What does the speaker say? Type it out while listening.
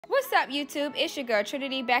What's up, YouTube? It's your girl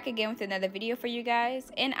Trinity back again with another video for you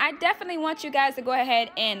guys, and I definitely want you guys to go ahead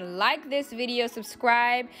and like this video,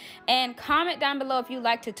 subscribe, and comment down below if you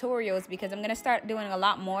like tutorials, because I'm gonna start doing a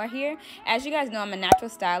lot more here. As you guys know, I'm a natural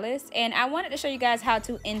stylist, and I wanted to show you guys how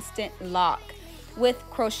to instant lock with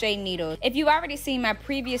crochet needles. If you've already seen my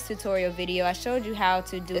previous tutorial video, I showed you how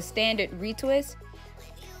to do a standard retwist.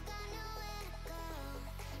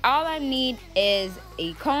 All I need is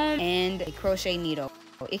a comb and a crochet needle.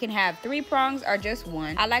 It can have 3 prongs or just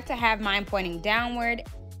one. I like to have mine pointing downward.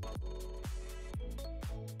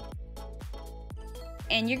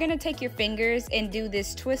 And you're gonna take your fingers and do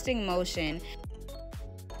this twisting motion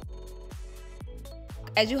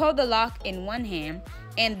as you hold the lock in one hand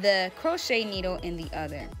and the crochet needle in the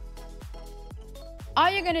other.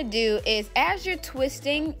 All you're gonna do is, as you're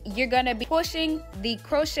twisting, you're gonna be pushing the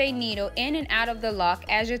crochet needle in and out of the lock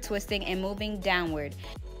as you're twisting and moving downward.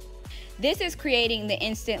 This is creating the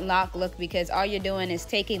instant lock look because all you're doing is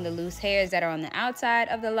taking the loose hairs that are on the outside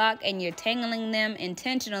of the lock and you're tangling them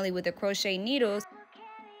intentionally with the crochet needles.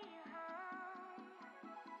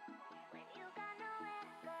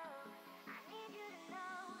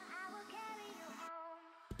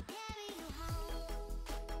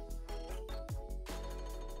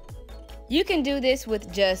 You can do this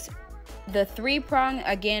with just the 3 prong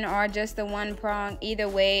again, or just the 1 prong. Either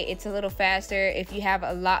way, it's a little faster if you have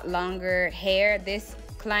a lot longer hair. This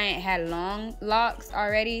client had long locks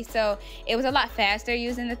already, so it was a lot faster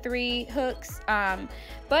using the 3 hooks,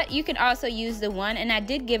 but you can also use the 1, and I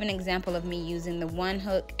did give an example of me using the 1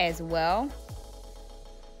 hook as well.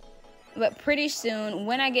 But pretty soon,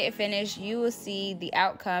 when I get finished, you will see the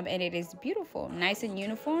outcome, and it is beautiful, nice and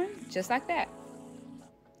uniform, just like that.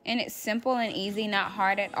 And it's simple and easy, not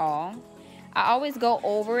hard at all. I always go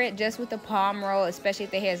over it just with the palm roll, especially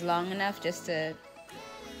if the hair is long enough, just to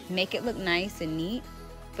make it look nice and neat.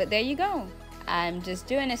 But there you go. I'm just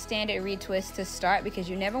doing a standard retwist to start, because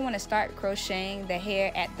you never want to start crocheting the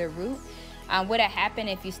hair at the root. What'll happen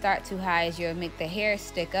if you start too high is you'll make the hair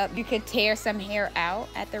stick up. You could tear some hair out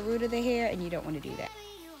at the root of the hair, and you don't want to do that.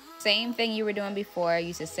 Same thing you were doing before,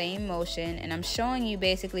 use the same motion, and I'm showing you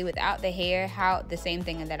basically without the hair how the same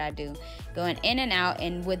thing that I do, going in and out.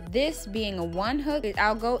 And with this being a 1 hook,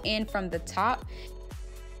 I'll go in from the top.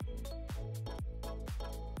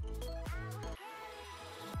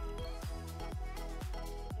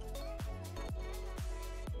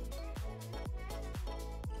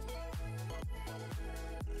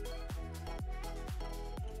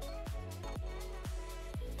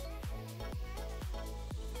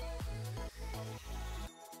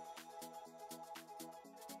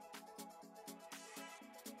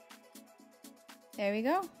 There we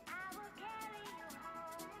go.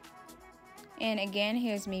 And again,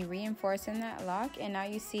 here's me reinforcing that lock, and now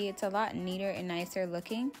you see it's a lot neater and nicer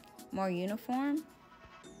looking, more uniform.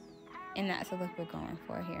 And that's the look we're going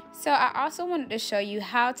for here. So I also wanted to show you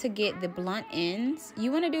how to get the blunt ends.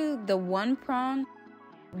 You want to do the 1 prong.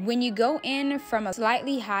 When you go in from a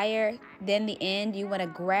slightly higher than the end, you want to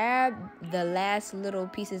grab the last little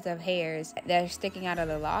pieces of hairs that are sticking out of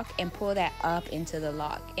the lock and pull that up into the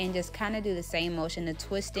lock, and just kind of do the same motion, the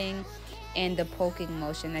twisting and the poking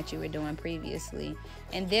motion that you were doing previously.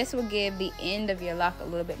 And this will give the end of your lock a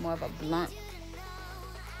little bit more of a blunt.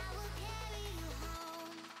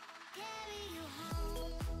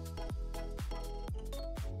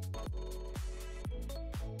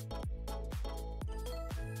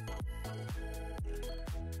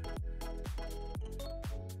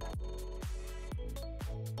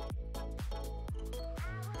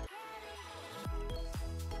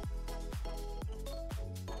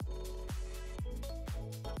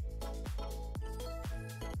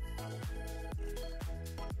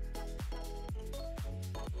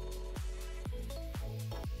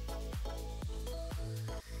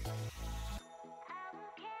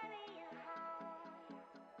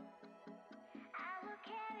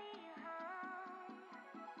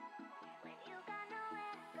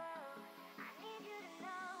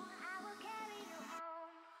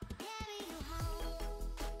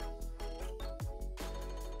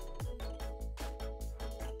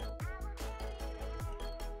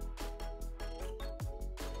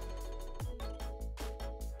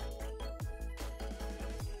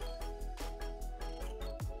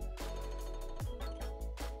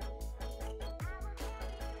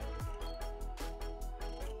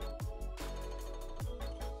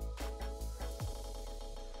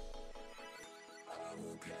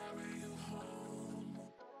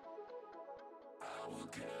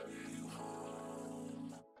 carry you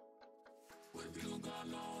home. When you got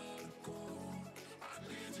nowhere to go, I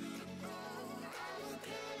need you